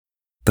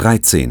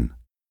13.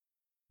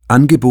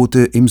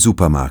 Angebote im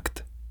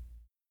Supermarkt.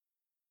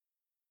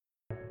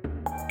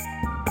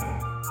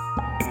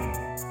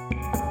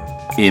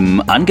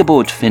 Im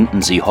Angebot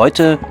finden Sie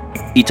heute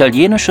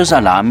italienische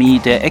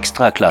Salami der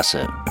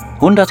Extraklasse.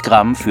 100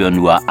 Gramm für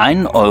nur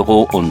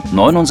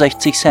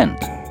 1,69 €.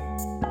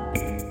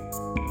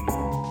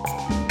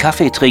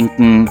 Kaffee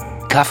trinken,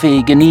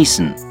 Kaffee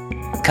genießen.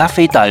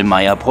 Kaffee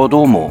Dallmayr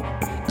Prodomo.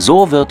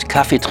 So wird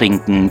Kaffee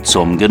trinken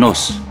zum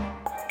Genuss.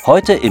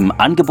 Heute im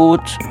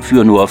Angebot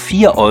für nur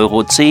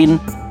 4,10 €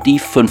 die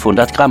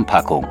 500 Gramm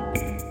Packung.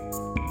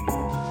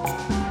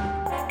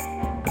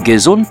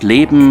 Gesund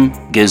leben,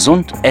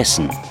 gesund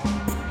essen.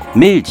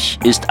 Milch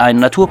ist ein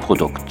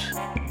Naturprodukt.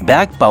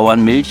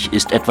 Bergbauernmilch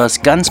ist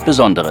etwas ganz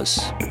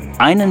Besonderes.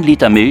 1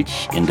 Liter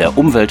Milch in der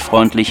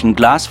umweltfreundlichen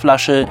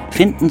Glasflasche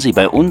finden Sie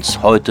bei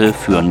uns heute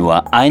für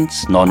nur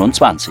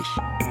 1,29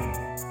 €.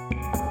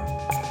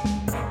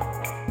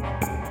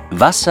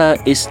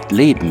 Wasser ist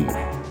Leben.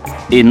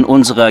 In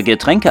unserer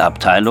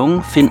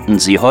Getränkeabteilung finden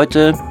Sie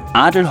heute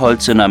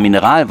Adelholzener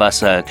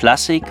Mineralwasser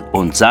Klassik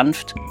und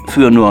Sanft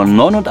für nur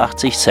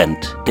 89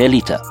 Cent der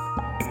Liter.